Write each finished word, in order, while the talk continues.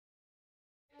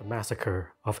The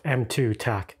massacre of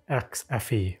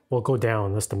M2-XFE will go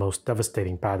down as the most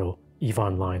devastating battle EVE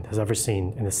Online has ever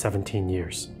seen in its 17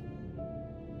 years.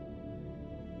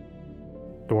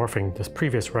 Dwarfing the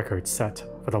previous record set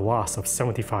for the loss of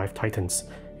 75 Titans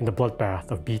in the bloodbath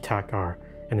of B-TAC-R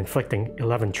and inflicting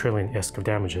 11 trillion ISK of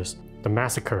damages, the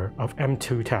massacre of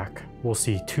M2-TAC will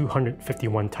see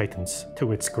 251 Titans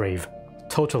to its grave,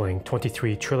 totaling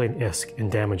 23 trillion ISK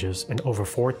in damages and over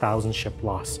 4,000 ship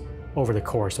loss over the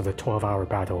course of the 12-hour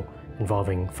battle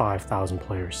involving 5,000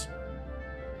 players.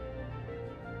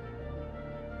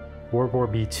 World War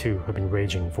B2 had been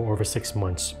raging for over 6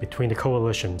 months between the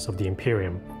coalitions of the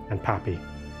Imperium and Pappy.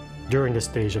 During this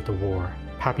stage of the war,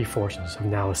 Pappy forces have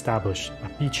now established a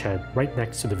beachhead right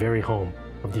next to the very home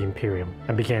of the Imperium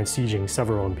and began sieging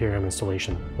several Imperium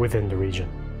installations within the region.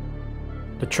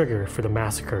 The trigger for the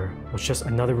massacre was just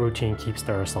another routine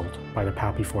Keepstar assault by the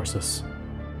Pappy forces.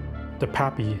 The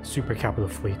Pappy super capital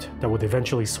fleet that would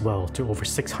eventually swell to over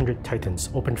 600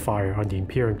 Titans opened fire on the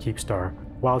Imperium Keepstar,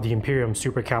 while the Imperium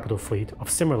super capital fleet of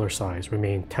similar size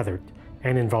remained tethered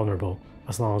and invulnerable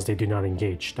as long as they do not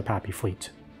engage the Pappy fleet.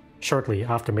 Shortly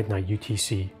after midnight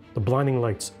UTC, the blinding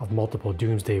lights of multiple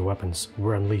doomsday weapons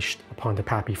were unleashed upon the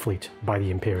Pappy fleet by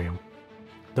the Imperium.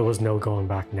 There was no going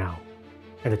back now,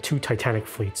 and the two Titanic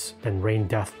fleets then rained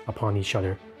death upon each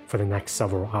other for the next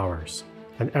several hours,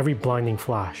 and every blinding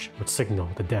flash would signal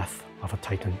the death of a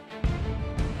Titan.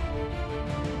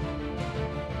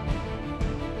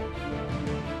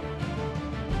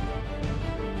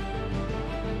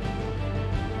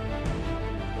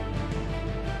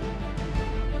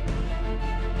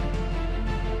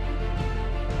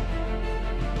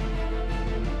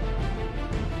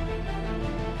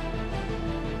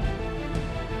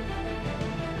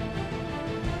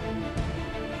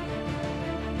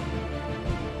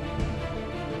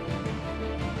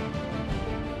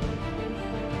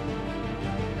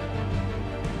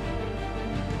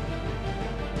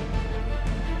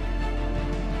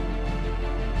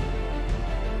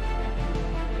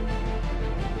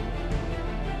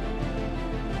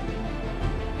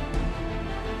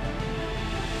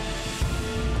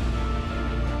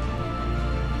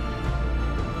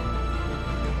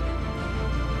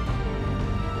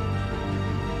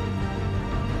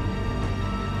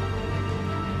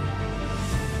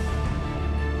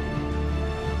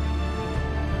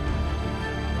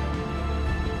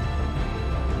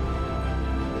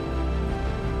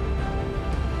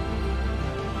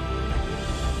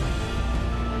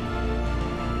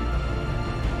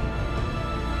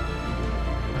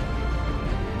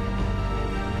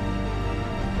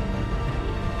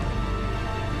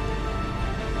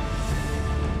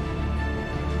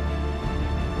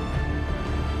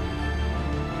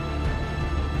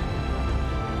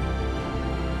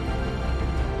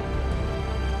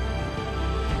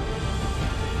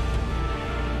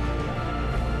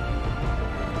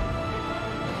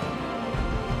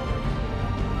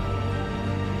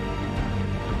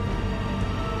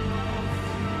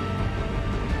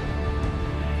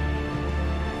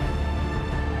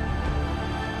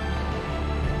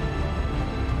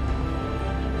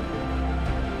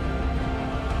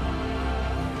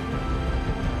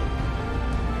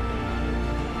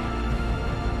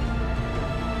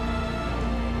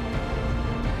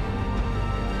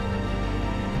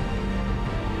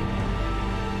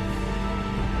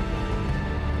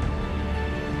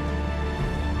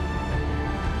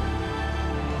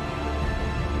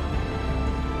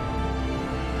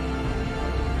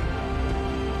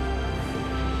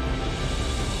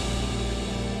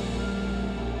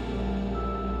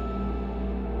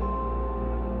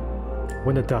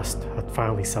 When the dust had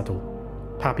finally settled,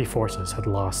 Pappy forces had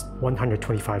lost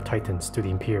 125 Titans to the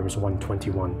Imperium's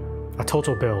 121, a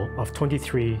total bill of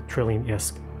 23 trillion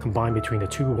ISK combined between the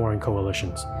two warring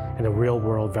coalitions and a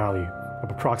real-world value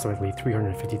of approximately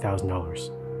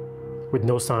 $350,000. With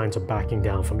no signs of backing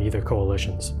down from either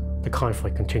coalitions, the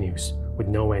conflict continues with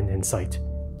no end in sight.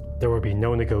 There will be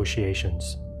no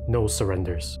negotiations, no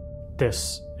surrenders.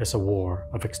 This is a war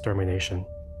of extermination.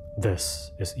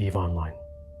 This is EVE Online.